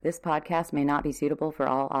This podcast may not be suitable for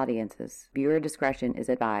all audiences. Viewer discretion is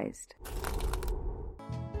advised.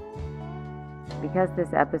 Because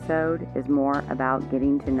this episode is more about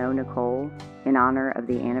getting to know Nicole in honor of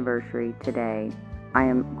the anniversary today, I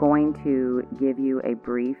am going to give you a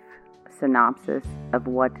brief synopsis of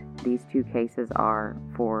what these two cases are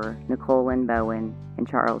for Nicole Lynn Bowen and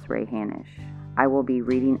Charles Ray Hanish. I will be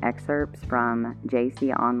reading excerpts from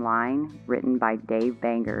JC Online, written by Dave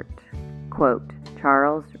Bangert. Quote,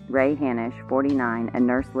 Charles Ray Hanish, 49, a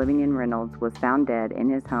nurse living in Reynolds, was found dead in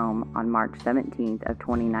his home on March 17th of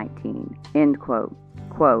 2019. End quote.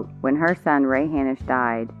 Quote, when her son Ray Hanish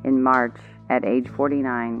died in March at age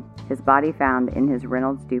 49, his body found in his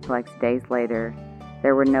Reynolds duplex days later.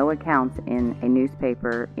 There were no accounts in a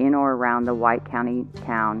newspaper in or around the White County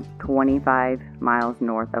town, 25 miles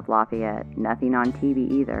north of Lafayette. Nothing on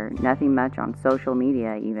TV either, nothing much on social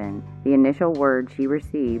media even. The initial word she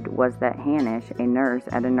received was that Hanish, a nurse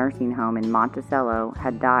at a nursing home in Monticello,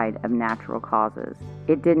 had died of natural causes.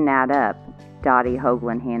 It didn't add up, Dottie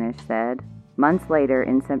Hoagland Hanish said. Months later,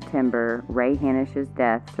 in September, Ray Hanish's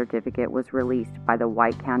death certificate was released by the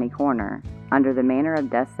White County coroner. Under the manner of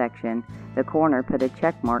death section, the coroner put a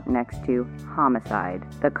check mark next to homicide.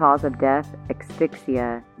 The cause of death,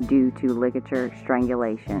 asphyxia due to ligature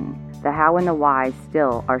strangulation. The how and the why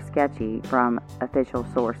still are sketchy from official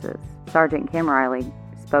sources. Sergeant Kim Riley,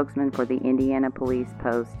 spokesman for the Indiana Police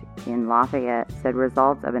Post in Lafayette, said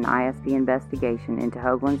results of an ISP investigation into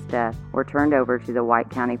Hoagland's death were turned over to the White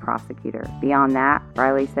County prosecutor. Beyond that,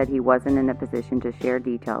 Riley said he wasn't in a position to share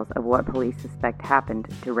details of what police suspect happened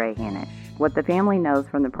to Ray Hanish. What the family knows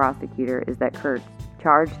from the prosecutor is that Kurtz,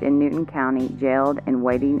 charged in Newton County, jailed and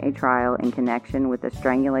waiting a trial in connection with the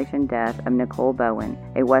strangulation death of Nicole Bowen,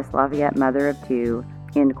 a West Lafayette mother of two,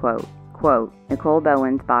 end quote. Quote, Nicole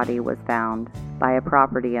Bowen's body was found by a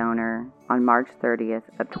property owner on March 30th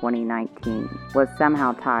of 2019, was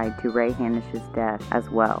somehow tied to Ray Hanish's death as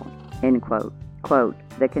well, end quote. Quote,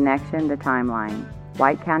 the connection, the timeline.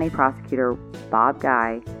 White County prosecutor Bob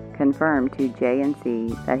Guy confirmed to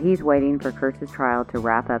JNC that he's waiting for Kurtz's trial to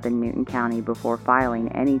wrap up in Newton County before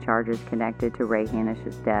filing any charges connected to Ray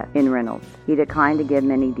Hanish's death in Reynolds. He declined to give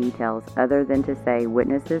many details other than to say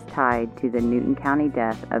witnesses tied to the Newton County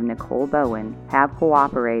death of Nicole Bowen have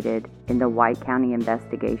cooperated in the White County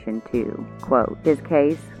investigation too. Quote, his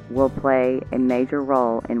case will play a major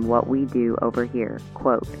role in what we do over here,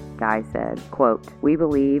 quote, Guy said. Quote, we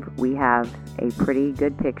believe we have a pretty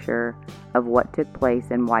good picture of what took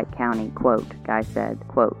place in White County, quote, Guy said.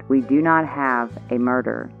 Quote, we do not have a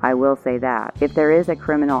murder, I will say that. If there is a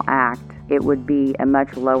criminal act, it would be a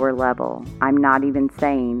much lower level. I'm not even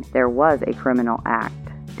saying there was a criminal act, ...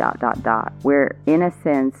 We're, in a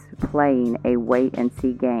sense, playing a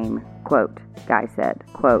wait-and-see game, quote, Guy said,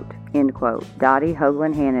 quote, end quote. Dottie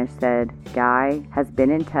Hoagland Hanish said Guy has been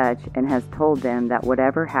in touch and has told them that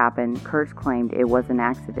whatever happened, Kurtz claimed it was an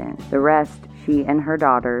accident. The rest, she and her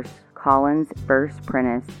daughters, Colin's first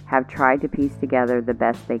Prentice, have tried to piece together the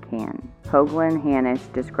best they can. Hoagland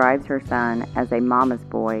Hanish describes her son as a mama's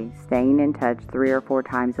boy, staying in touch 3 or 4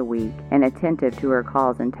 times a week and attentive to her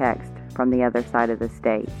calls and texts from the other side of the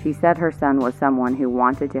state. She said her son was someone who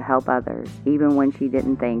wanted to help others, even when she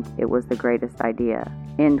didn't think it was the greatest idea.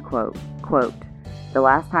 End quote. Quote, the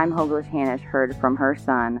last time Hoagland Hanish heard from her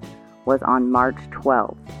son was on March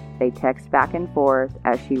 12th. They text back and forth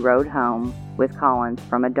as she rode home with Collins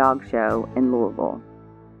from a dog show in Louisville.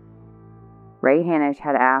 Ray Hanish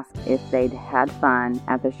had asked if they'd had fun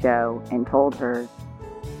at the show and told her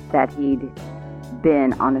that he'd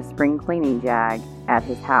been on a spring cleaning jag at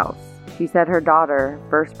his house. She said her daughter,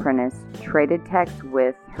 first Prentice, traded texts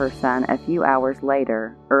with her son a few hours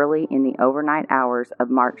later, early in the overnight hours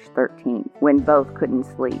of March 13th, when both couldn't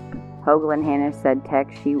sleep. Hoagland Hanish said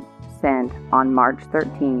texts she sent on March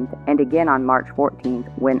 13th and again on March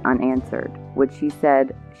 14th went unanswered, which she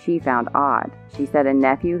said she found odd. She said a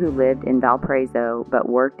nephew who lived in Valparaiso but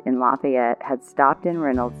worked in Lafayette had stopped in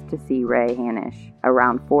Reynolds to see Ray Hanish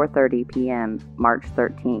around 4:30 p.m. March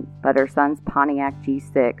 13th, but her son's Pontiac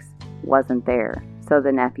G6 wasn't there, so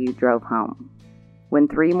the nephew drove home. When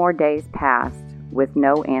 3 more days passed with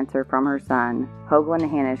no answer from her son, Hoagland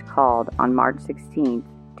Hanish called on March 16th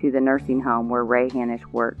to the nursing home where Ray Hanish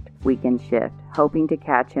worked weekend shift, hoping to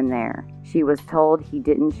catch him there. She was told he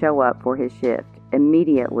didn't show up for his shift.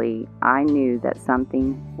 Immediately, I knew that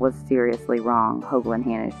something was seriously wrong, Hoagland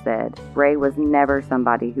Hanish said. Ray was never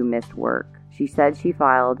somebody who missed work. She said she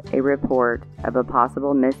filed a report of a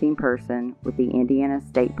possible missing person with the Indiana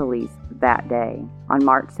State Police that day. On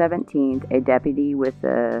March 17th, a deputy with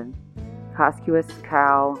the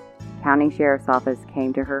Kosciuszko County Sheriff's Office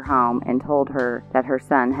came to her home and told her that her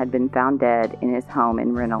son had been found dead in his home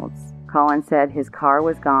in Reynolds. Collins said his car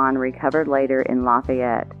was gone, recovered later in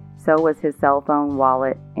Lafayette. So was his cell phone,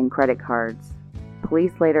 wallet, and credit cards.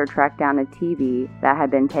 Police later tracked down a TV that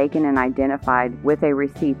had been taken and identified with a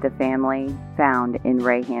receipt the family found in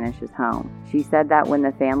Ray Hanish's home. She said that when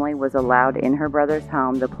the family was allowed in her brother's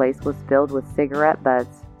home, the place was filled with cigarette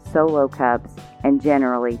butts, Solo cups, and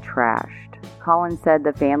generally trashed. Collins said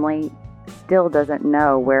the family still doesn't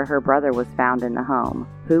know where her brother was found in the home,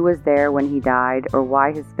 who was there when he died, or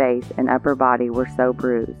why his face and upper body were so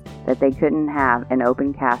bruised that they couldn't have an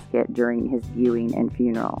open casket during his viewing and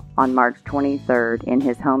funeral. On March 23rd, in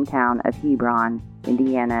his hometown of Hebron,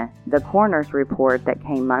 Indiana, the coroner's report that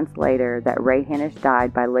came months later that Ray Hanish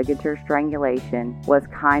died by ligature strangulation was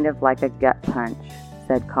kind of like a gut punch,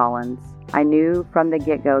 said Collins. I knew from the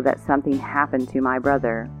get-go that something happened to my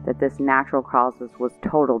brother, that this natural causes was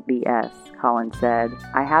total BS, Collins said.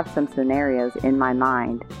 I have some scenarios in my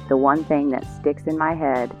mind. The one thing that sticks in my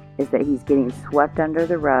head is that he's getting swept under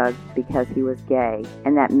the rug because he was gay,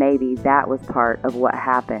 and that maybe that was part of what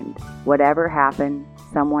happened. Whatever happened,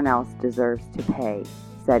 someone else deserves to pay,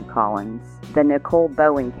 said Collins. The Nicole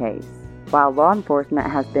Bowen case. While law enforcement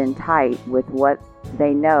has been tight with what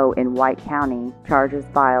they know in White County, charges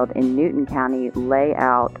filed in Newton County lay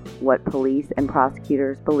out what police and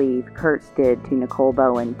prosecutors believe Kurtz did to Nicole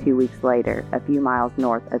Bowen 2 weeks later, a few miles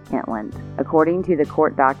north of Kentland. According to the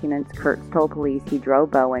court documents, Kurtz told police he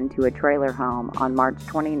drove Bowen to a trailer home on March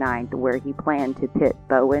 29th where he planned to pit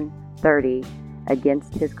Bowen, 30,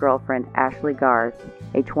 against his girlfriend Ashley Garth,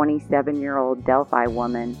 a 27-year-old Delphi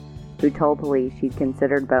woman who told police she'd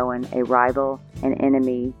considered Bowen a rival and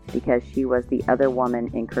enemy because she was the other woman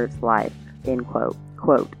in Kurtz's life, end quote.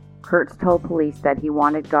 Quote, Kurtz told police that he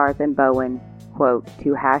wanted Garth and Bowen, quote,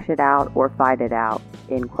 to hash it out or fight it out,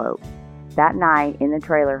 end quote. That night in the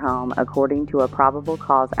trailer home, according to a probable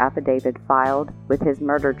cause affidavit filed with his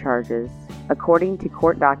murder charges, according to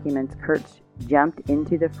court documents, Kurtz jumped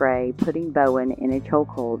into the fray, putting Bowen in a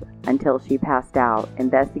chokehold until she passed out.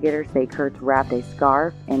 Investigators say Kurtz wrapped a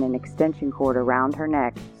scarf and an extension cord around her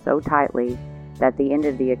neck so tightly that the end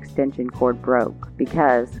of the extension cord broke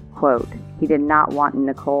because, quote, he did not want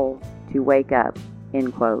Nicole to wake up,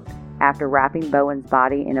 end quote. After wrapping Bowen's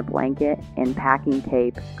body in a blanket and packing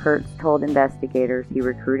tape, Kurtz told investigators he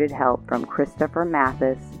recruited help from Christopher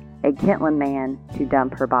Mathis, a Kentland man, to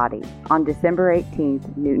dump her body. On December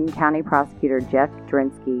 18th, Newton County prosecutor Jeff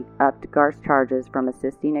Drinsky upped Garth's charges from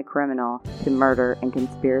assisting a criminal to murder and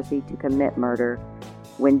conspiracy to commit murder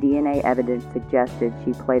when DNA evidence suggested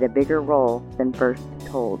she played a bigger role than first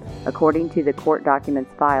told. According to the court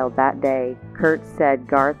documents filed that day, Kurtz said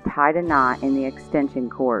Garth tied a knot in the extension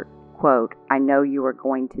cord. Quote, I know you are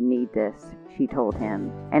going to need this, she told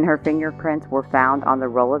him, and her fingerprints were found on the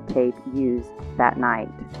roll of tape used that night.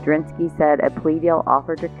 Drinsky said a plea deal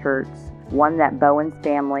offered to Kurtz, one that Bowen's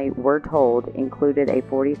family were told included a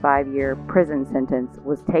 45-year prison sentence,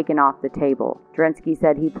 was taken off the table. Drinsky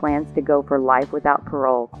said he plans to go for life without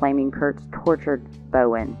parole, claiming Kurtz tortured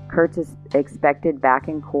Bowen. Kurtz is expected back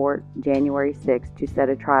in court January 6 to set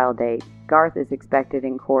a trial date. Garth is expected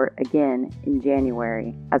in court again in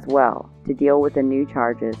January as well to deal with the new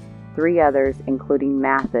charges. 3 others, including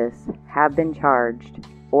Mathis, have been charged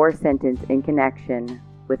or sentenced in connection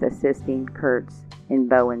with assisting Kurtz in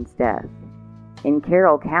Bowen's death. In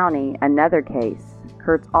Carroll County, another case.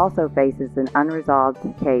 Kurtz also faces an unresolved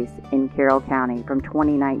case in Carroll County from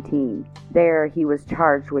 2019. There, he was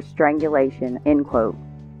charged with strangulation, end quote.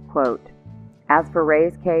 Quote, as for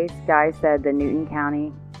Ray's case, Guy said the Newton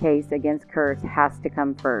County case against Kurtz has to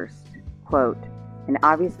come first. Quote, and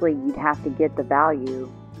obviously you'd have to get the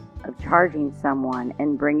value of charging someone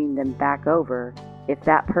and bringing them back over if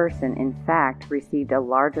that person in fact received a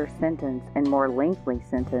larger sentence and more lengthy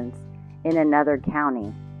sentence in another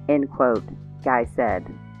county, end quote, Guy said.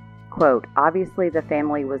 Quote, obviously the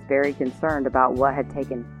family was very concerned about what had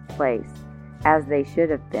taken place, as they should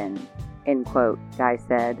have been, end quote, Guy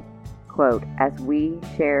said. Quote, as we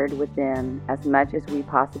shared with them as much as we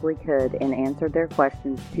possibly could and answered their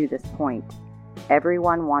questions to this point.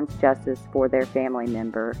 Everyone wants justice for their family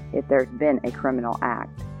member if there's been a criminal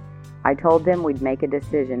act. I told them we'd make a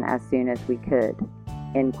decision as soon as we could,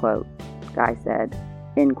 end quote, Guy said,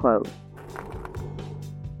 end quote.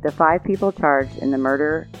 The 5 people charged in the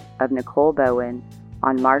murder of Nicole Bowen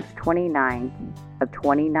on March 29th of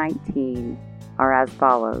 2019 are as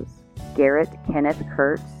follows. Garrett Kenneth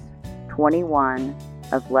Kurtz, 21,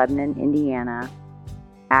 of Lebanon, Indiana.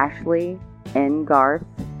 Ashley N. Garth,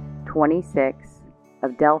 26,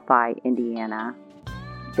 of Delphi, Indiana.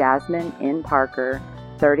 Jasmine N. Parker,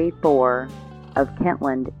 34, of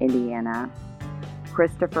Kentland, Indiana;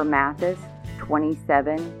 Christopher Mathis,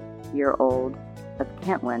 27-year-old, of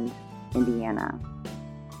Kentland, Indiana;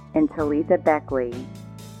 and Talitha Beckley,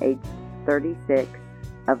 age 36,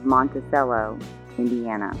 of Monticello,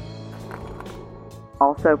 Indiana.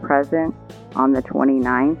 Also present on the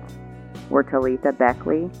 29th were Talitha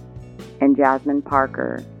Beckley and Jasmine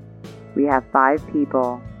Parker. We have 5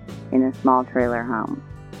 people in a small trailer home,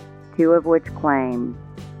 2 of which claim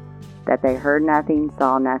that they heard nothing,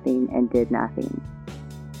 saw nothing, and did nothing.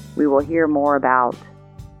 We will hear more about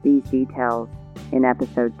these details in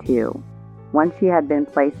episode 2. Once she had been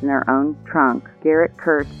placed in her own trunk, Garrett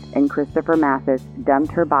Kurtz and Christopher Mathis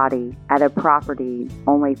dumped her body at a property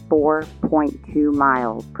only 4.2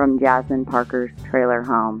 miles from Jasmine Parker's trailer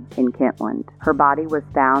home in Kentland. Her body was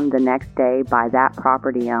found the next day by that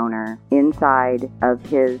property owner inside of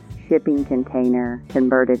his shipping container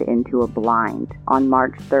converted into a blind on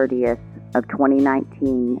March 30th of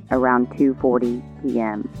 2019 around 2:40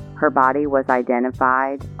 p.m. Her body was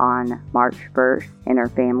identified on March 1st and her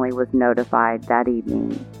family was notified that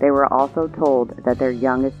evening. They were also told that their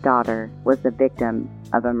youngest daughter was the victim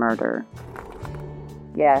of a murder.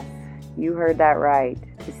 Yes, you heard that right.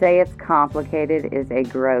 To say it's complicated is a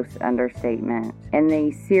gross understatement. And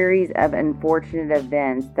the series of unfortunate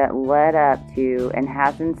events that led up to and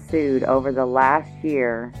has ensued over the last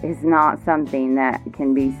year is not something that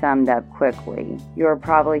can be summed up quickly. You're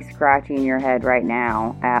probably scratching your head right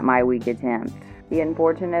now at my weak attempt. The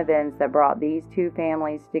unfortunate events that brought these 2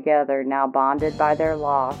 families together, now bonded by their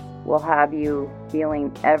loss, will have you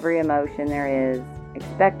feeling every emotion there is.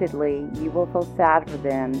 Expectedly, you will feel sad for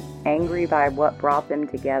them, angry by what brought them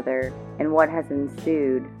together, and what has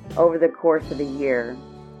ensued over the course of a year.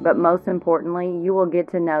 But most importantly, you will get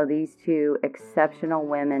to know these 2 exceptional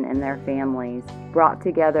women and their families, brought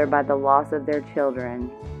together by the loss of their children.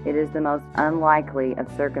 It is the most unlikely of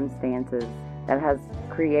circumstances that has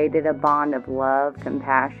created a bond of love,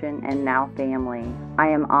 compassion, and now family. I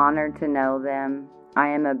am honored to know them. I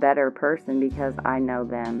am a better person because I know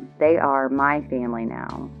them. They are my family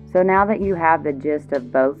now. So now that you have the gist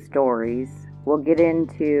of both stories, we'll get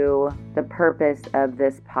into the purpose of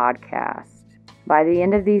this podcast. By the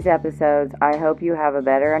end of these episodes, I hope you have a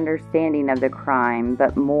better understanding of the crime,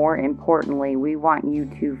 but more importantly, we want you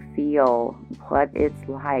to feel what it's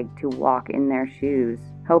like to walk in their shoes,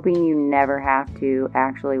 hoping you never have to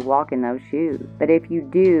actually walk in those shoes. But if you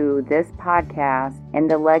do, this podcast and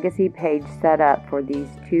the legacy page set up for these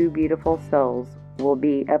 2 beautiful souls will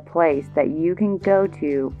be a place that you can go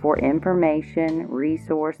to for information,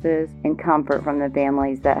 resources, and comfort from the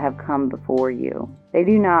families that have come before you. They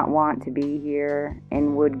do not want to be here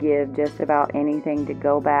and would give just about anything to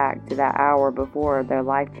go back to that hour before their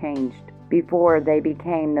life changed, before they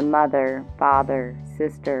became the mother, father,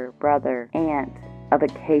 sister, brother, aunt of a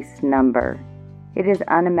case number. It is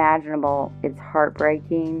unimaginable, it's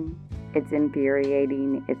heartbreaking, it's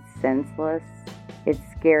infuriating, it's senseless, it's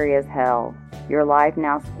scary as hell. Your life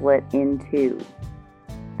now split in 2.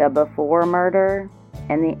 The before murder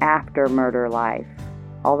and the after murder life.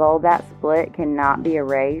 Although that split cannot be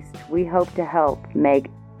erased, we hope to help make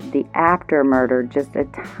the after murder just a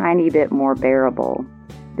tiny bit more bearable.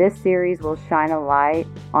 This series will shine a light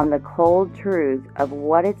on the cold truth of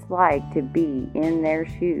what it's like to be in their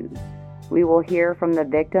shoes. We will hear from the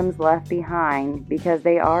victims left behind because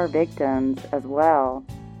they are victims as well.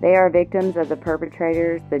 They are victims of the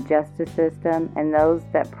perpetrators, the justice system, and those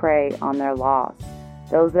that prey on their loss.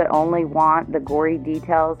 Those that only want the gory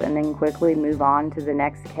details and then quickly move on to the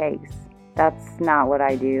next case. That's not what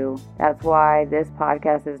I do. That's why this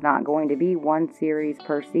podcast is not going to be 1 series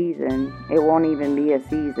per season. It won't even be a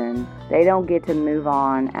season. They don't get to move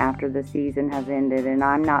on after the season has ended, and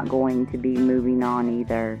I'm not going to be moving on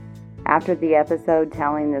either. After the episode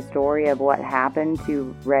telling the story of what happened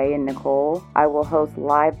to Ray and Nicole, I will host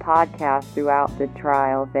live podcasts throughout the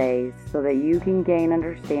trial phase so that you can gain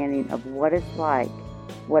understanding of what it's like,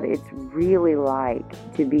 what it's really like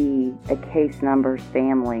to be a case number's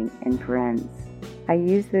family and friends. I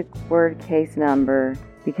use the word case number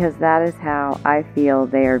because that is how I feel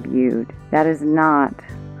they are viewed. That is not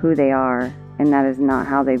who they are, and that is not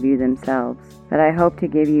how they view themselves. But I hope to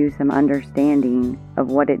give you some understanding of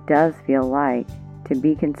what it does feel like to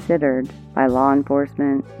be considered by law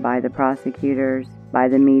enforcement, by the prosecutors, by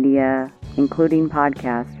the media, including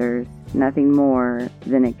podcasters, nothing more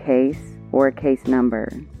than a case or a case number.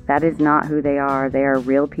 That is not who they are. They are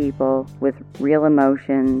real people with real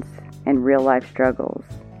emotions and real life struggles.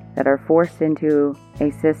 that are forced into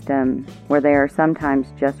a system where they are sometimes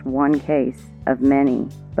just one case of many.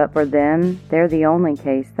 But for them, they're the only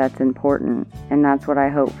case that's important, and that's what I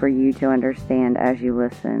hope for you to understand as you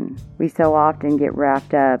listen. We so often get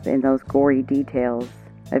wrapped up in those gory details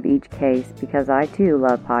of each case because I too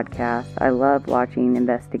love podcasts. I love watching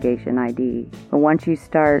Investigation ID. But once you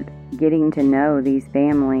start getting to know these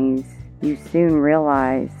families, you soon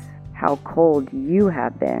realize how cold you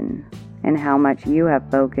have been and how much you have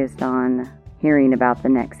focused on hearing about the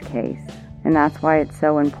next case. And that's why it's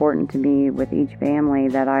so important to me with each family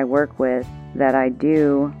that I work with that I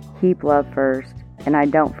do keep love first and I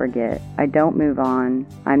don't forget. I don't move on.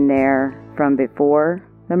 I'm there from before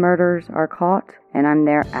the murders are caught and I'm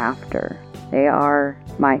there after. They are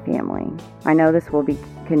my family. I know this will be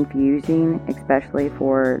confusing, especially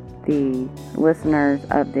for the listeners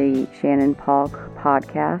of the Shannon Polk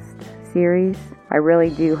podcast series. I really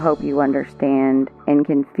do hope you understand and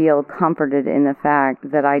can feel comforted in the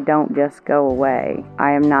fact that I don't just go away.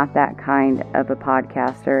 I am not that kind of a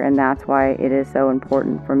podcaster, and that's why it is so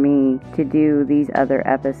important for me to do these other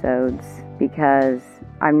episodes, because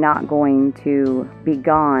I'm not going to be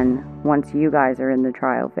gone once you guys are in the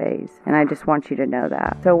trial phase. And I just want you to know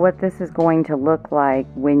that. So what this is going to look like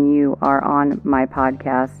when you are on my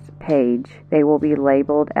podcast page, they will be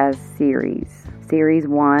labeled as series. Series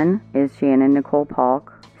 1 is Shannon Nicole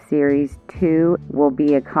Polk. Series 2 will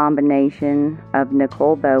be a combination of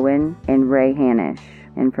Nicole Bowen and Ray Hanish.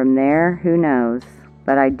 And from there, who knows?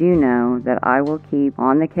 But I do know that I will keep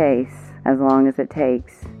on the case as long as it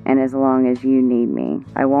takes and as long as you need me.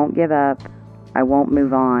 I won't give up. I won't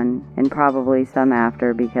move on, and probably some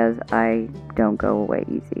after, because I don't go away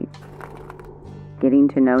easy. Getting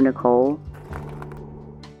to know Nicole.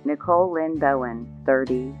 Nicole Lynn Bowen,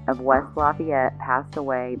 30, of West Lafayette, passed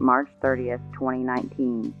away March 30th,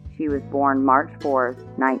 2019. She was born March 4th,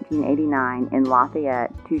 1989 in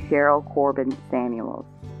Lafayette to Cheryl Corbin Samuels.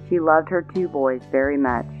 She loved her 2 boys very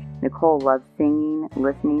much. Nicole loved singing,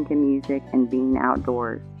 listening to music, and being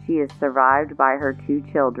outdoors. She is survived by her 2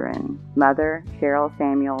 children, mother, Cheryl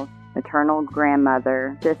Samuels, maternal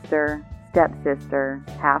grandmother, sister, stepsister,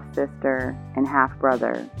 half-sister, and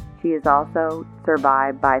half-brother. She is also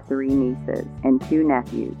survived by 3 nieces and 2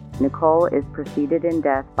 nephews. Nicole is preceded in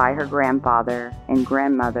death by her grandfather and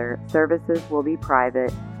grandmother. Services will be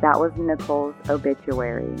private. That was Nicole's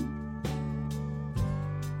obituary.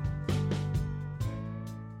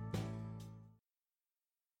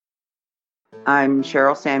 I'm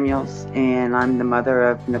Cheryl Samuels, and I'm the mother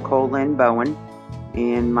of Nicole Lynn Bowen.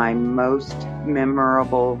 And my most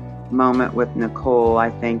memorable moment with Nicole,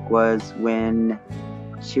 I think, was when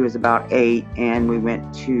she was about 8 and we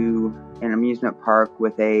went to an amusement park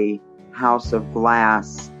with a house of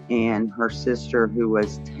glass, and her sister, who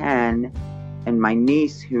was 10, and my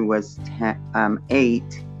niece, who was 8,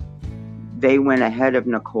 they went ahead of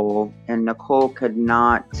Nicole, and Nicole could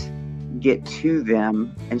not get to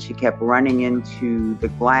them, and she kept running into the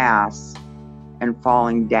glass and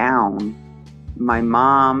falling down. My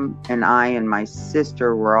mom and I and my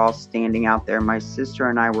sister were all standing out there. My sister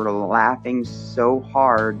and I were laughing so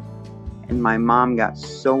hard, and my mom got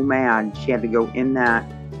so mad she had to go in that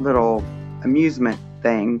little amusement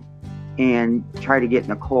thing and try to get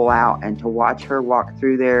Nicole out. And to watch her walk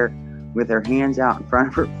through there with her hands out in front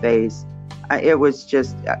of her face, it was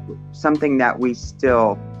just something that we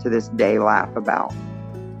still to this day laugh about.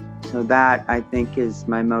 So that, I think, is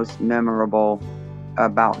my most memorable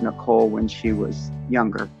about Nicole when she was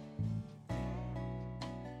younger.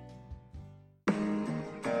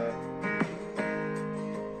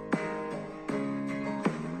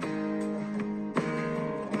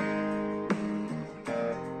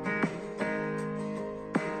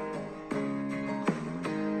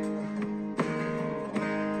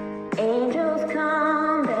 Angels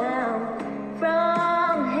come down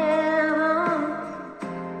from heaven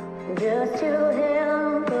just to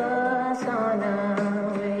help us on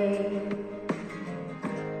our way.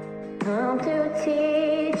 Come to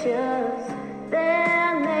teach us,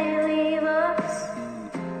 then they leave us,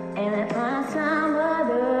 and find some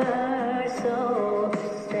other soul to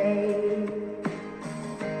stay.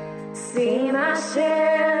 See my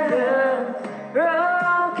share of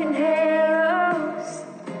broken arrows,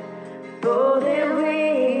 golden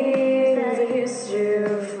wings as I used to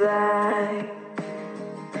fly.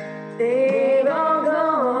 They've all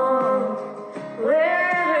gone,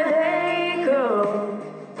 where they go?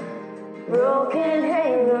 Broken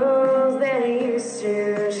halos that I used to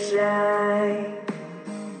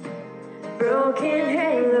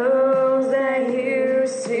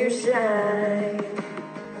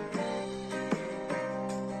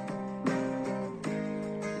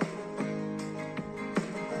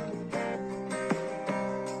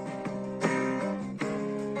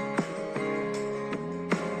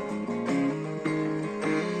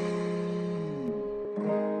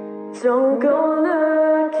Don't go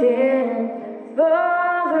looking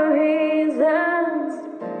for the reasons.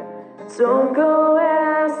 Don't go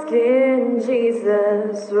asking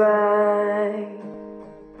Jesus why.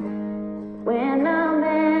 When I'm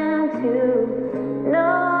meant to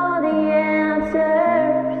know the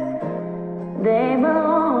answers, they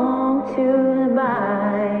belong to the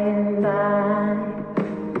by and by.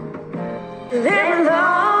 They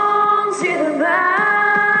belong to the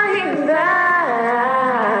by and by.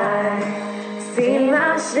 See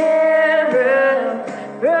my share of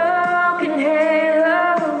broken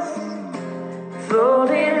halos,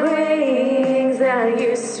 folded wings that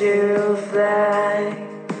used to fly.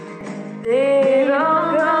 They've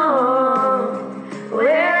all gone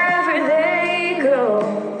wherever they go.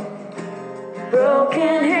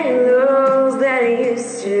 Broken halos that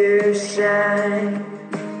used to shine.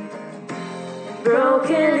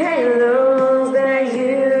 Broken halos that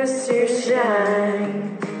used to shine.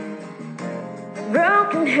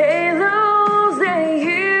 Broken halos that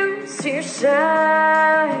used to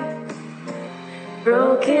shine.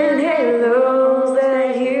 Broken halos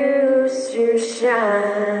that used to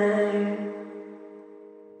shine.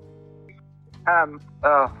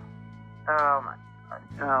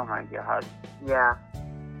 Oh my God. Yeah.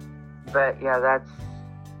 But yeah,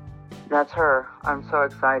 that's her. I'm so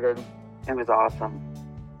excited. It was awesome.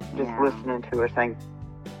 Just listening to her sing.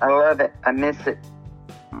 I love it. I miss it.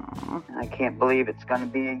 I can't believe it's going to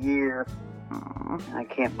be a year. I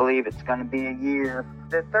can't believe it's going to be a year.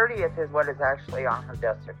 The 30th is what is actually on her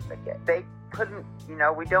death certificate. They couldn't,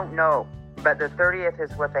 we don't know. But the 30th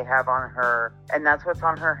is what they have on her, and that's what's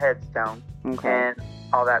on her headstone and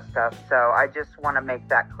all that stuff. So I just want to make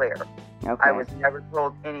that clear. Okay. I was never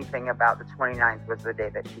told anything about the 29th was the day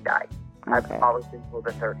that she died. Okay. I've always been told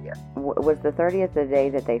the 30th. Was the 30th the day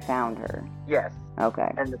that they found her? Yes.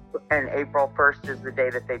 Okay. And April 1st is the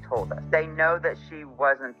day that they told us. They know that she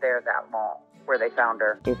wasn't there that long where they found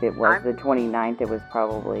her. If it was the 29th, it was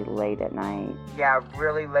probably late at night. Yeah,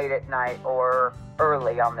 really late at night or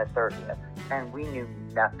early on the 30th. And we knew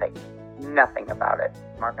nothing about it.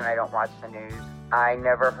 Mark and I don't watch the news. I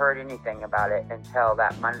never heard anything about it until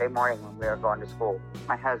that Monday morning when we were going to school.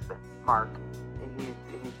 My husband, Mark, he's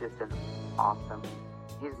just an awesome,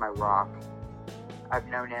 he's my rock. I've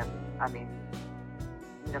known him,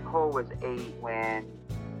 Nicole was 8 when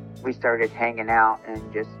we started hanging out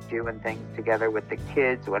and just doing things together with the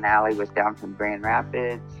kids when Allie was down from Grand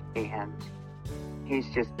Rapids, and he's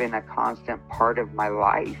just been a constant part of my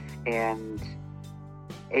life. And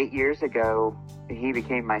 8 years ago, he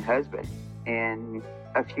became my husband. And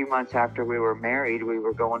a few months after we were married, we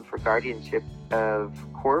were going for guardianship of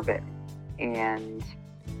Corbin. And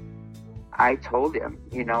I told him,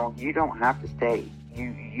 you don't have to stay.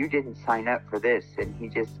 You didn't sign up for this. And he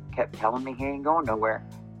just kept telling me he ain't going nowhere.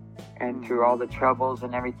 And through all the troubles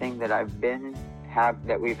and everything that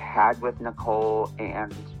that we've had with Nicole,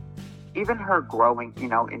 and even her growing,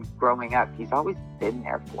 in growing up, he's always been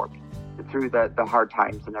there for me through the hard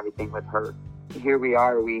times and everything with her. Here we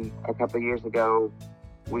are. A couple of years ago,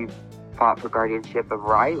 we fought for guardianship of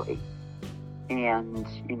Riley. And,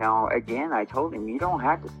 again, I told him, you don't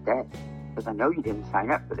have to stay because I know you didn't sign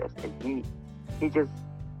up for this. And he just,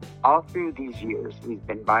 all through these years, he's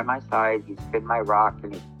been by my side. He's been my rock,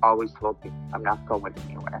 and he's always told me I'm not going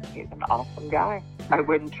anywhere. He's an awesome guy. I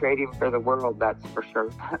wouldn't trade him for the world, that's for sure.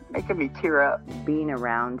 Making me tear up. Being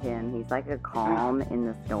around him, he's like a calm in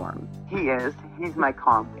the storm. He is. He's my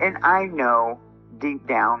calm. And I know deep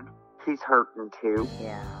down he's hurting too.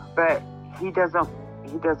 Yeah. But he doesn't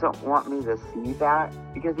want me to see that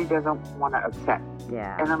because he doesn't want to upset me.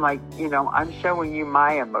 Yeah. And I'm like, I'm showing you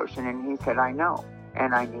my emotion. And he said, I know.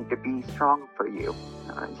 And I need to be strong for you.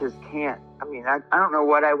 I just can't. I don't know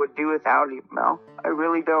what I would do without him, Mel. I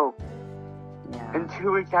really don't. Yeah. And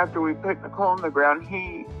 2 weeks after we put Nicole on the ground,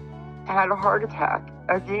 he had a heart attack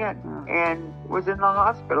again and was in the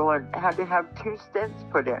hospital and had to have 2 stents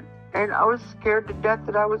put in. And I was scared to death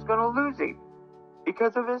that I was going to lose him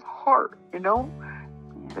because of his heart, Yeah.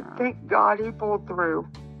 But thank God he pulled through.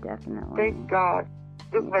 Definitely. Thank God.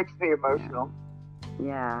 It makes me emotional.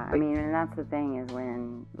 Yeah, and that's the thing is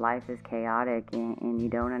when life is chaotic and you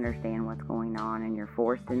don't understand what's going on and you're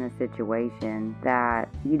forced in a situation that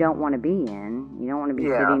you don't want to be in. You don't want to be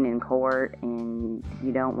sitting in court and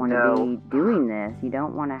you don't want to be doing this. You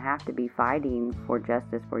don't want to have to be fighting for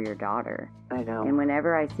justice for your daughter. I know. And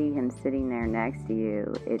whenever I see him sitting there next to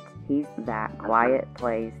you, he's that quiet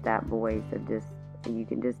place, that voice of just, you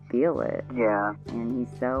can just feel it. Yeah. And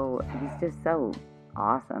he's just so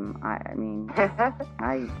awesome. I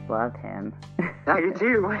love him. I do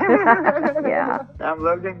too. Yeah. I've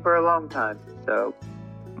loved him for a long time, so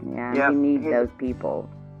Yeah, Yep. we need those people.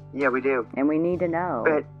 Yeah, we do. And we need to know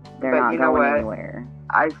But they're not you know going what? anywhere.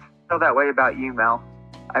 I feel that way about you, Mel.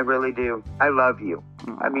 I really do. I love you.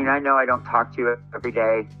 I mean, I know I don't talk to you every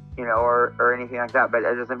day, or anything like that, but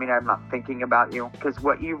it doesn't mean I'm not thinking about you, because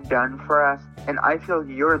what you've done for us, and I feel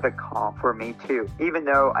you're the call for me too, even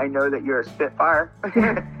though I know that you're a spitfire,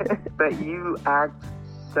 but you act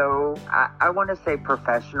so, I want to say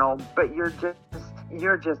professional, but you're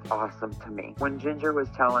just awesome to me. When Ginger was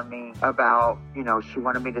telling me about, she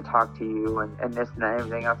wanted me to talk to you and this and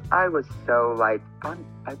everything else, I was so like, I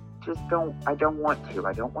don't want to.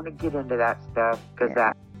 I don't want to get into that stuff because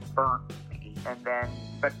that burns me. And then,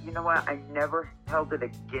 but you know what? I never held it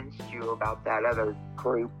against you about that other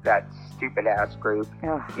group, that stupid ass group.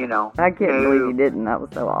 Ugh, I can't believe you didn't. That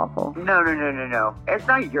was so awful. No. It's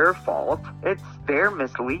not your fault. It's their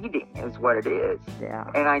misleading is what it is.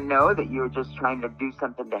 Yeah. And I know that you were just trying to do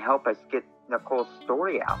something to help us get Nicole's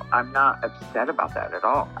story out. I'm not upset about that at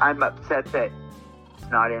all. I'm upset that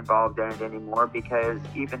not involved in it anymore, because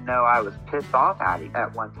even though I was pissed off at him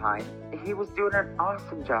at one time, he was doing an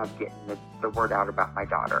awesome job getting the word out about my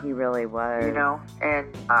daughter. He really was.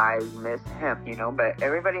 And I miss him, but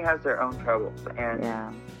everybody has their own troubles, and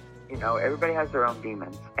everybody has their own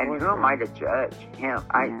demons. And who am I to judge him?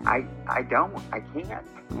 I can't.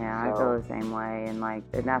 Yeah, I feel the same way, and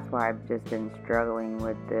that's why I've just been struggling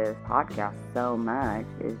with this podcast so much,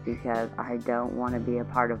 is because I don't want to be a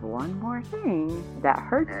part of one more thing that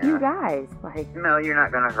hurts you guys. No, you're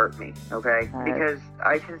not going to hurt me, okay? Because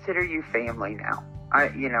I consider you family now.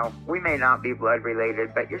 We may not be blood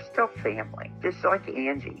related, but you're still family. Just like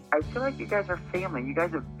Angie. I feel like you guys are family. You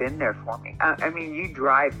guys have been there for me. I mean, you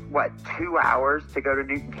drive, 2 hours to go to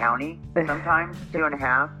Newton County sometimes?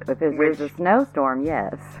 2.5? Because there's a snowstorm,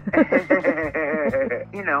 yes.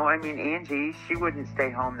 Angie, she wouldn't stay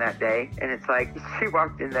home that day. And it's like, she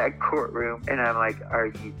walked in that courtroom, and I'm like, are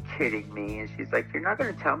you kidding me? And she's like, you're not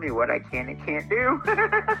going to tell me what I can and can't do?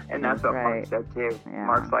 And that's what Mark said, too. Yeah.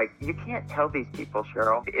 Mark's like, you can't tell these people,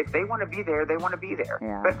 Cheryl. If they want to be there, they want to be there.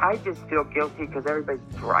 Yeah. But I just feel guilty because everybody's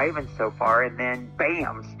driving so far, and then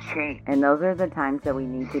bam's change. And those are the times that we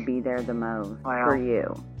need to be there the most for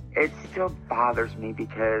you. It still bothers me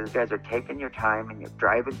because you guys are taking your time and you're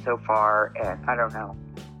driving so far, and I don't know.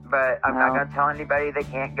 But I'm not going to tell anybody they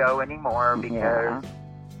can't go anymore because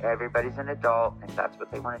everybody's an adult, and if that's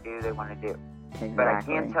what they want to do, they want to do. Exactly. But I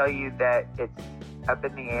can tell you that it's up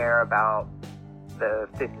in the air about the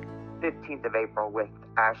 15th of April with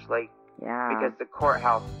Ashley. Yeah. Because the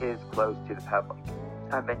courthouse is closed to the public.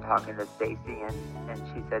 I've been talking to Stacy, and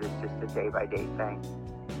she said it's just a day-by-day thing.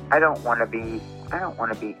 I don't want to be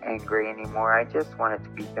angry anymore. I just want it to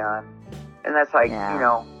be done. And that's like,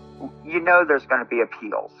 there's going to be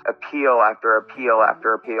appeals. Appeal after appeal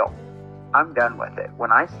after appeal. I'm done with it.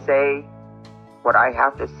 When I say what I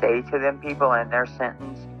have to say to them people in their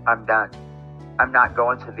sentence, I'm done. I'm not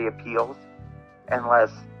going to the appeals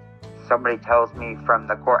unless somebody tells me from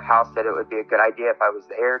the courthouse that it would be a good idea if I was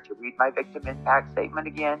there to read my victim impact statement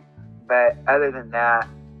again. But other than that,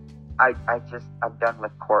 I'm done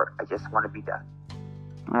with court. I just want to be done.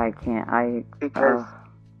 Because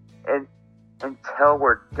until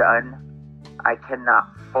we're done, I cannot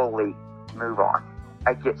fully move on.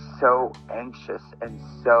 I get so anxious and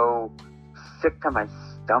so sick to my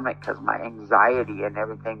stomach because my anxiety and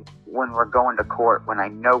everything when we're going to court, when I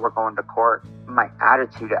know we're going to court, my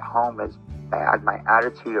attitude at home is bad. My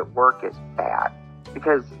attitude at work is bad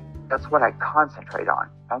because that's what I concentrate on.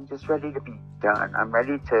 I'm just ready to be done. I'm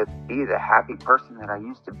ready to be the happy person that I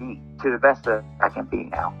used to be to the best that I can be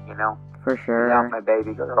now, For sure. Without my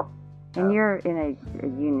baby girl. And you're in a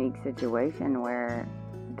unique situation where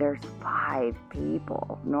there's 5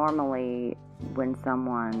 people. Normally, when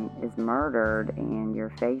someone is murdered and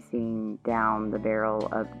you're facing down the barrel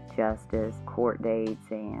of justice, court dates,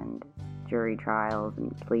 and jury trials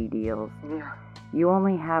and plea deals, you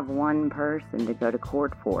only have one person to go to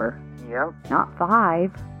court for. Yep. Not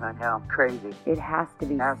 5. I know. Crazy. It has to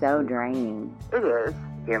be so draining. It is.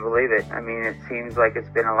 Can't believe it. I mean, it seems like it's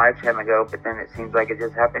been a lifetime ago, but then it seems like it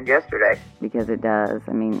just happened yesterday. Because it does.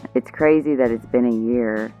 I mean, it's crazy that it's been a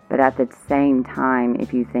year, but at the same time,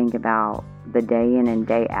 if you think about the day in and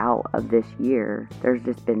day out of this year, there's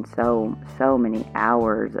just been so many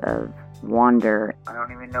hours of wonder. I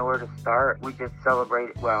don't even know where to start. We just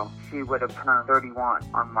celebrated, she would have turned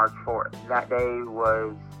 31 on March 4th. That day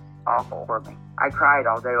was awful for me. I cried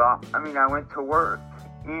all day long. I mean, I went to work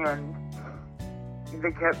and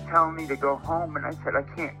they kept telling me to go home, and I said I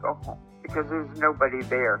can't go home because there's nobody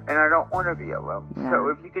there, and I don't want to be alone. Yeah. So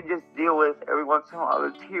if you could just deal with every once in a while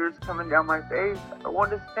the tears coming down my face, I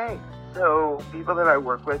want to stay. So people that I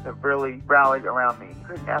work with have really rallied around me.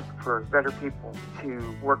 Couldn't ask for better people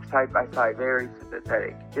to work side by side, very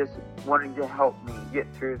sympathetic, just wanting to help me get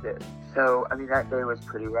through this. So, I mean, that day was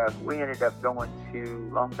pretty rough. We ended up going to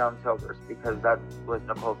Long John Silver's because that was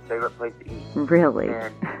Nicole's favorite place to eat. Really?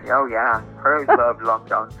 And, oh yeah, her loved Long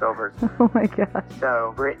John Silver's. Oh my gosh.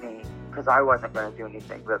 So Brittany, because I wasn't going to do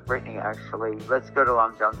anything, but Brittany actually, let's go to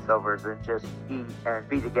Long John Silver's and just eat and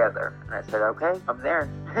be together. And I said, okay, I'm there.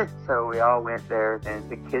 So we all went there, and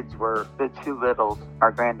the kids were the two littles.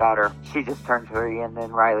 Our granddaughter, she just turned 3, and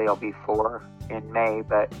then Riley will be 4 in May,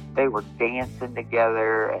 but they were dancing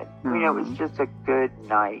together, and it was just a good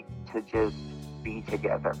night to just be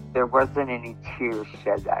together. There wasn't any tears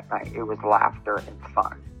shed that night. It was laughter and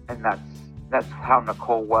fun, and that's how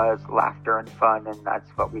Nicole was, laughter and fun, and that's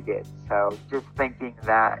what we did. So just thinking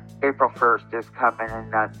that April 1st is coming,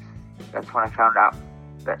 and that's when I found out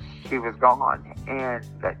that she was gone, and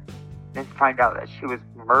find out that she was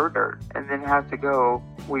murdered, and then have to go,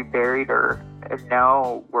 we buried her, and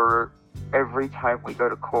now every time we go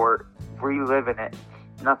to court, reliving it.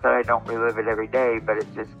 Not that I don't relive it every day, but it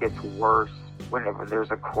just gets worse whenever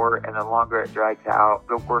there's a court, and the longer it drags out,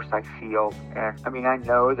 the worse I feel. And I mean, I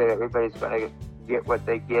know that everybody's going to get what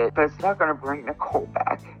they get, but it's not going to bring Nicole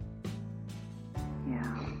back.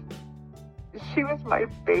 Yeah. She was my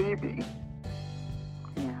baby.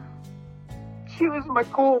 Yeah. She was my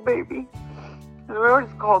Cole baby. And we always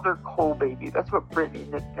called her Cole baby. That's what Brittany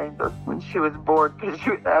nicknamed her when she was born, because she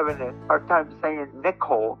was having a hard time saying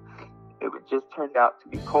Nicole. It would just turned out to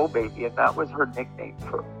be Cole baby, and that was her nickname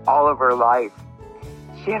for all of her life.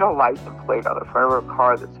 She had a license plate on the front of her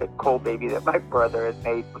car that said Cole baby that my brother had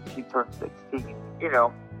made when she turned 16. Yeah.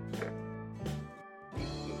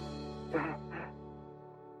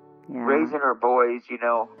 Raising her boys,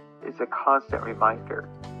 is a constant reminder.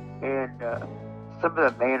 And some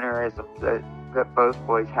of the mannerisms that both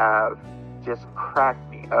boys have just crack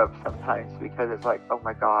me up sometimes, because it's like, oh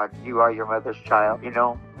my God, you are your mother's child,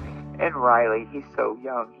 And Riley, he's so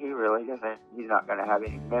young, he's not going to have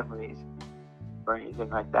any memories or anything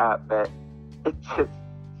like that, but it's just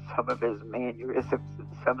some of his mannerisms and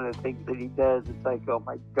some of the things that he does, it's like, oh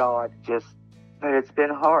my God, but it's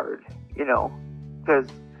been hard, because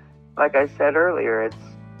like I said earlier,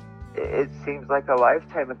 it seems like a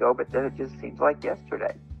lifetime ago, but then it just seems like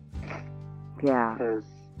yesterday. Yeah. Because,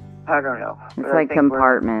 I don't know. It's like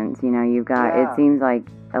compartments, you've got, Yeah. It seems like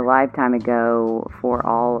a lifetime ago for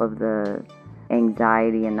all of the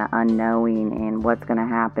anxiety and the unknowing and what's going to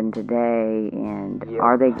happen today, and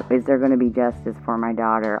is there going to be justice for my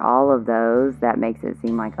daughter? All of those, that makes it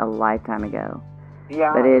seem like a lifetime ago.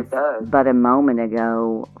 Yeah, but it does. But a moment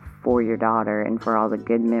ago for your daughter, and for all the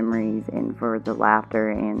good memories, and for the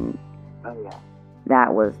laughter, and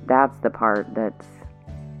that's the part that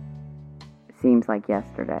seems like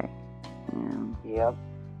yesterday. Yep,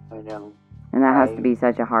 I know. And that has to be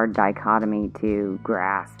such a hard dichotomy to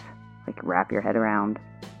grasp, like wrap your head around.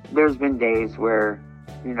 There's been days where,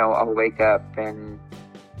 I'll wake up and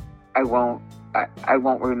I won't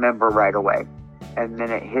remember right away, and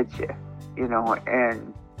then it hits you,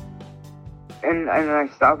 and I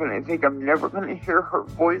stop and I think I'm never going to hear her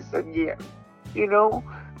voice again, and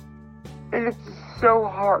it's so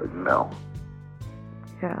hard, Mel.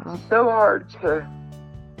 Yeah. So hard to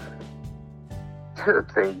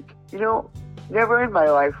think, never in my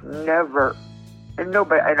life, never, and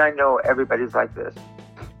I know everybody's like this,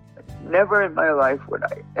 never in my life would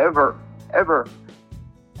I ever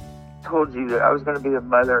told you that I was going to be the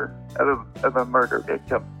mother of a murder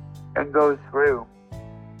victim and go through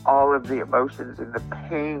all of the emotions and the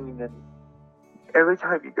pain, and every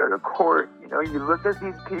time you go to court, you look at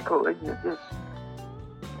these people and you just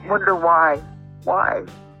wonder why, I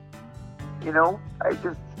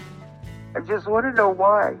just want to know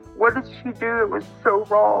why. What did she do that was so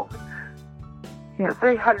wrong that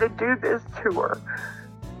they had to do this to her?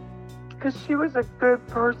 Because she was a good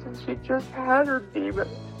person. She just had her demons.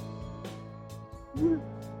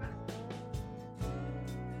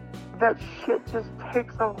 That shit just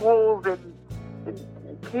takes a hold, and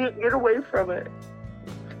you can't get away from it.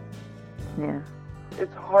 Yeah.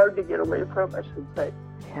 It's hard to get away from, I should say.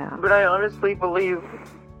 Yeah. But I honestly believe,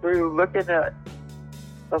 through looking at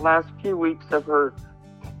the last few weeks of her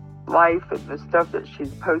life and the stuff that she's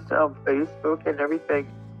posted on Facebook and everything,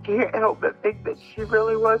 can't help but think that she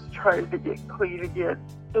really was trying to get clean again.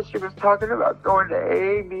 And she was talking about going to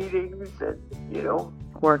AA meetings and,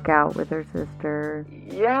 work out with her sister.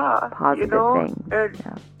 Yeah. Positive things.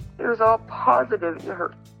 And it was all positive.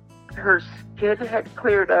 Her skin had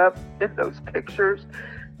cleared up in those pictures,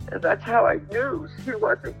 and that's how I knew she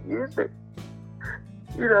wasn't using.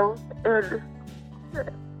 you know, and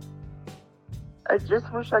I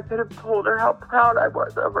just wish I could have told her how proud I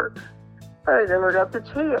was of her. But I never got the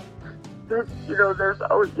chance. There's, you know,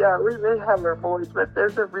 we may have our boys, but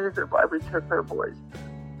there's a reason why we took her boys.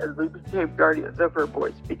 And we became guardians of her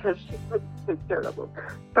boys, because she couldn't take care of them.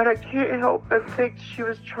 But I can't help but think she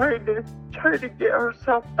was trying to get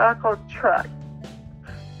herself back on track,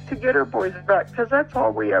 to get her boys back, because that's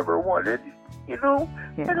all we ever wanted, you know?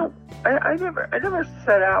 Yeah. I never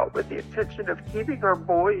set out with the intention of keeping our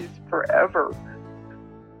boys forever.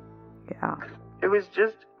 Yeah. It was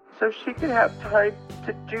just so she could have time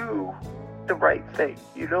to do the right thing,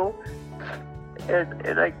 you know?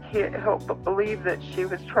 And I can't help but believe that she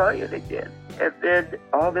was trying again. And then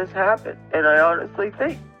all this happened. And I honestly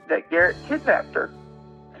think that Garrett kidnapped her,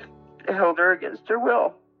 held her against her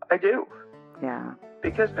will. I do. Yeah.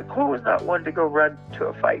 Because Nicole was not one to go run to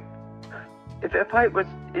a fight. If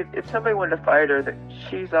somebody wanted to fight her,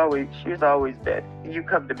 she's always been, you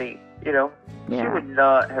come to me, you know? Yeah. She would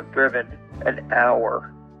not have driven an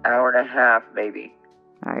hour and a half maybe,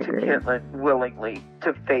 I to agree. Kentland willingly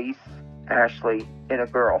to face Ashley in a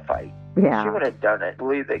girl fight. Yeah. She would have done it. I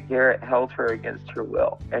believe that Garrett held her against her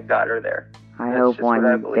will and got her there. I That's hope just what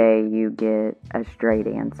I one believe. day you get a straight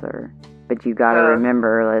answer. But you gotta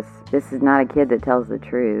remember, this is not a kid that tells the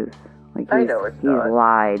truth. Like, I know it's he's not.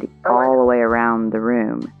 lied Oh, I all know. the way around the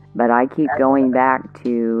room. But I keep going back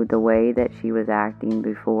to the way that she was acting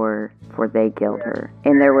before they killed her.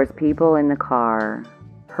 And there was people in the car,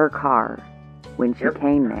 her car, when she Yep.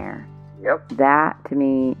 came there. Yep. That, to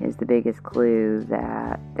me, is the biggest clue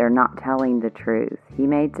that they're not telling the truth. He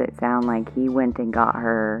made it sound like he went and got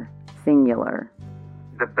her singular.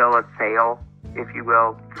 The bill of sale, if you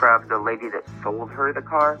will, from the lady that sold her the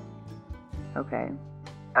car. Okay.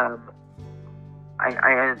 I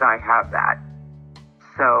have that.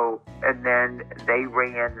 So, and then they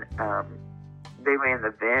ran the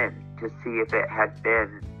VIN to see if it had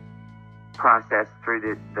been processed through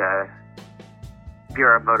the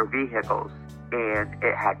Bureau of Motor Vehicles, and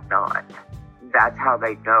it had not. That's how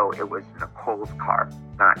they know it was Nicole's car,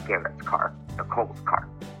 not Garrett's car, Nicole's car,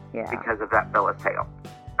 Yeah. because of that bill of sale.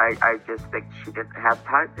 I just think she didn't have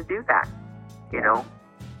time to do that, you know?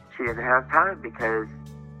 She didn't have time because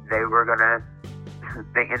they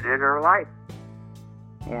ended her life.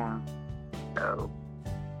 Yeah. So,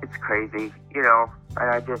 it's crazy, you know, and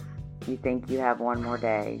I just, You think you have one more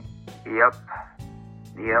day. yep,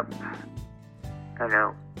 I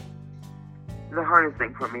know. The hardest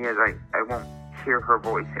thing for me is I won't hear her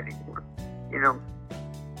voice anymore, you know?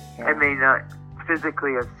 Yeah. I may not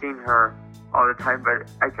physically have seen her all the time, but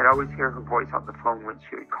I could always hear her voice on the phone when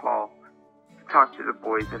she would call, talk to the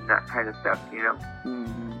boys and that kind of stuff, you know?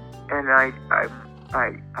 Mm-hmm. And I'm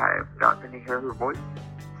not going to hear her voice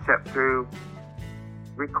except through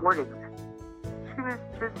recordings. She was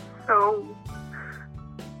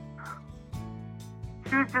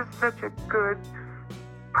just such a good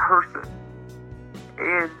person.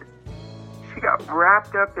 And she got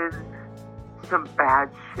wrapped up in some bad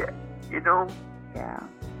shit, you know? Yeah.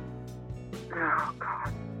 Oh,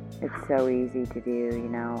 God. It's so easy to do, you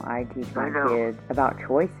know. I teach my I know. kids about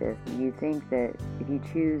choices. You think that if you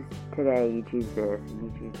choose today, you choose this and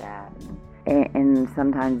you choose that. And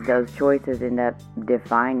sometimes those choices end up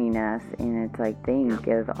defining us. And it's like, think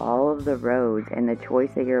of all of the roads and the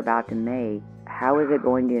choice that you're about to make. How is it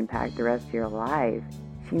going to impact the rest of your life?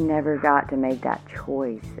 She never got to make that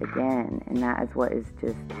choice again. And that is what is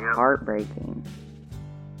just heartbreaking.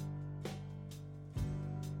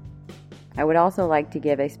 I would also like to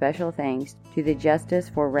give a special thanks to the Justice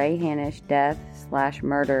for Ray Hanish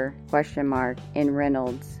Death/Murder in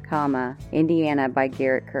Reynolds, Indiana by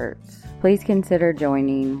Garrett Kurtz. Please consider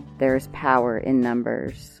joining. There's power in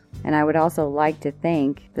numbers. And I would also like to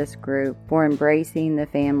thank this group for embracing the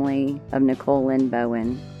family of Nicole Lynn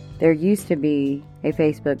Bowen. There used to be a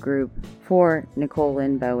Facebook group for Nicole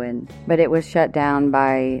Lynn Bowen, but it was shut down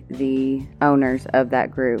by the owners of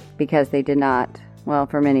that group because they did not, well,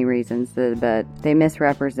 for many reasons, but they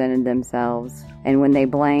misrepresented themselves. And when they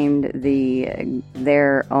blamed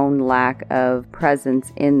their own lack of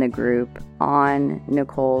presence in the group on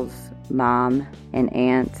Nicole's mom and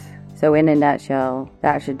aunt. So in a nutshell,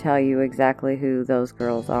 that should tell you exactly who those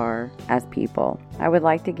girls are as people. I would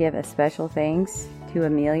like to give a special thanks to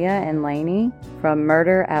Amelia and Lainey from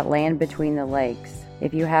Murder at Land Between the Lakes.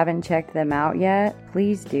 If you haven't checked them out yet,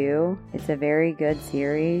 please do. It's a very good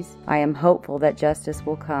series. I am hopeful that justice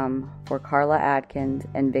will come for Carla Adkins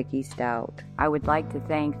and Vicky Stout. I would like to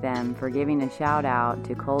thank them for giving a shout out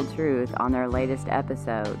to Cold Truth on their latest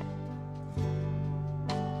episode.